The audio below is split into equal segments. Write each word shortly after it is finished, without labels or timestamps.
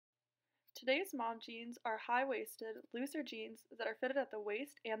Today's mom jeans are high-waisted, looser jeans that are fitted at the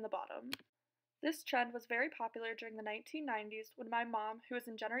waist and the bottom. This trend was very popular during the 1990s when my mom, who was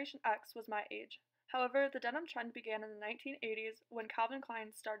in Generation X, was my age. However, the denim trend began in the 1980s when Calvin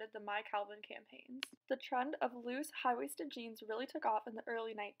Klein started the My Calvin campaigns. The trend of loose, high-waisted jeans really took off in the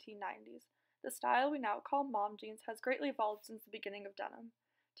early 1990s. The style we now call mom jeans has greatly evolved since the beginning of denim.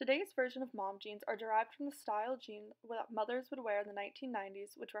 Today's version of mom jeans are derived from the style jean that mothers would wear in the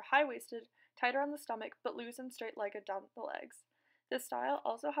 1990s, which were high-waisted, tighter on the stomach, but loose and straight-legged down the legs. This style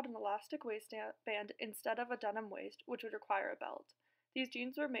also had an elastic waistband instead of a denim waist, which would require a belt. These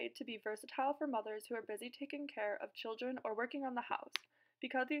jeans were made to be versatile for mothers who are busy taking care of children or working on the house.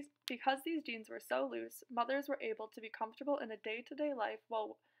 Because these jeans were so loose, mothers were able to be comfortable in a day-to-day life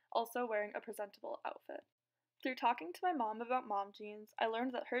while also wearing a presentable outfit. Through talking to my mom about mom jeans, I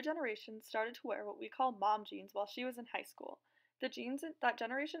learned that her generation started to wear what we call mom jeans while she was in high school. The jeans that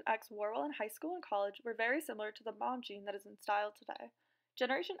Generation X wore while in high school and college were very similar to the mom jean that is in style today.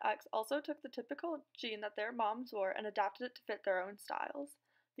 Generation X also took the typical jean that their moms wore and adapted it to fit their own styles.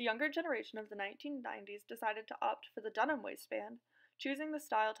 The younger generation of the 1990s decided to opt for the denim waistband, choosing the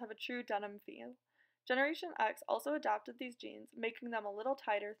style to have a true denim feel. Generation X also adapted these jeans, making them a little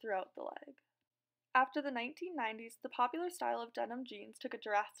tighter throughout the leg. After the 1990s, the popular style of denim jeans took a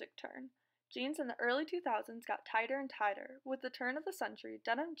drastic turn. Jeans in the early 2000s got tighter and tighter. With the turn of the century,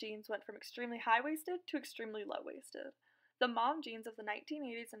 denim jeans went from extremely high-waisted to extremely low-waisted. The mom jeans of the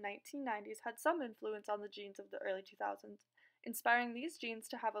 1980s and 1990s had some influence on the jeans of the early 2000s, inspiring these jeans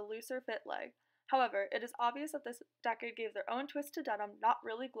to have a looser fit leg. However, it is obvious that this decade gave their own twist to denim, not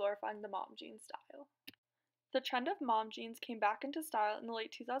really glorifying the mom jean style. The trend of mom jeans came back into style in the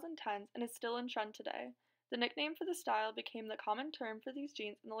late 2010s and is still in trend today. The nickname for the style became the common term for these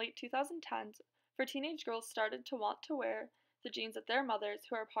jeans in the late 2010s, for teenage girls started to want to wear the jeans that their mothers,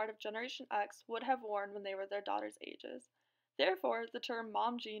 who are part of Generation X, would have worn when they were their daughters' ages. Therefore, the term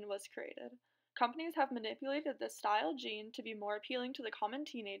mom jean was created. Companies have manipulated this style jean to be more appealing to the common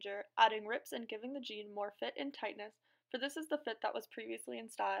teenager, adding rips and giving the jean more fit and tightness, for this is the fit that was previously in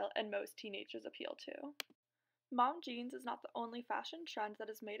style and most teenagers appeal to. Mom jeans is not the only fashion trend that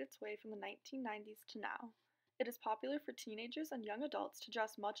has made its way from the 1990s to now. It is popular for teenagers and young adults to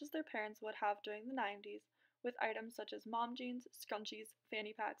dress much as their parents would have during the 90s, with items such as mom jeans, scrunchies,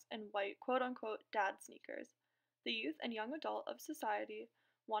 fanny packs, and white quote-unquote dad sneakers. The youth and young adult of society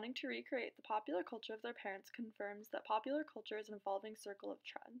wanting to recreate the popular culture of their parents confirms that popular culture is an evolving circle of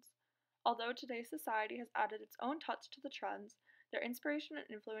trends. Although today's society has added its own touch to the trends, their inspiration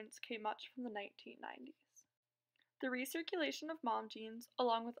and influence came much from the 1990s. The recirculation of mom jeans,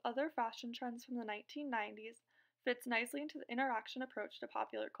 along with other fashion trends from the 1990s, fits nicely into the interaction approach to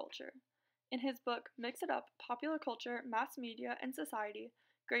popular culture. In his book, Mix It Up, Popular Culture, Mass Media, and Society,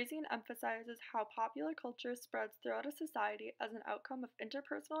 Grazian emphasizes how popular culture spreads throughout a society as an outcome of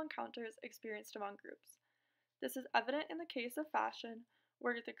interpersonal encounters experienced among groups. This is evident in the case of fashion,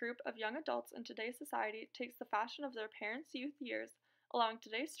 where the group of young adults in today's society takes the fashion of their parents' youth years, allowing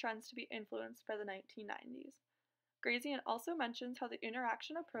today's trends to be influenced by the 1990s. Grazian also mentions how the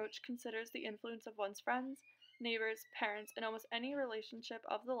interaction approach considers the influence of one's friends, neighbors, parents, and almost any relationship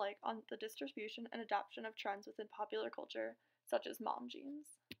of the like on the distribution and adoption of trends within popular culture, such as mom jeans.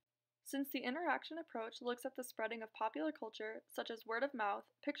 Since the interaction approach looks at the spreading of popular culture, such as word of mouth,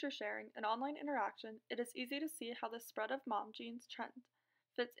 picture sharing, and online interaction, it is easy to see how the spread of mom jeans trend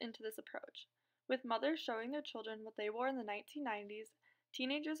fits into this approach. With mothers showing their children what they wore in the 1990s,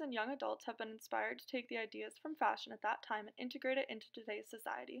 teenagers and young adults have been inspired to take the ideas from fashion at that time and integrate it into today's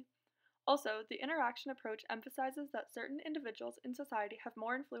society. Also, the interaction approach emphasizes that certain individuals in society have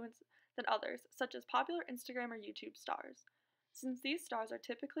more influence than others, such as popular Instagram or YouTube stars. Since these stars are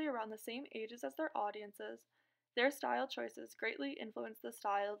typically around the same ages as their audiences, their style choices greatly influence the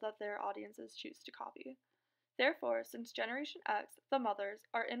style that their audiences choose to copy. Therefore, since Generation X, the mothers,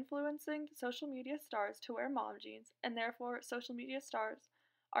 are influencing social media stars to wear mom jeans, and therefore social media stars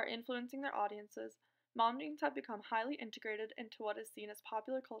are influencing their audiences, mom jeans have become highly integrated into what is seen as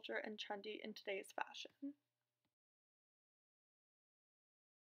popular culture and trendy in today's fashion.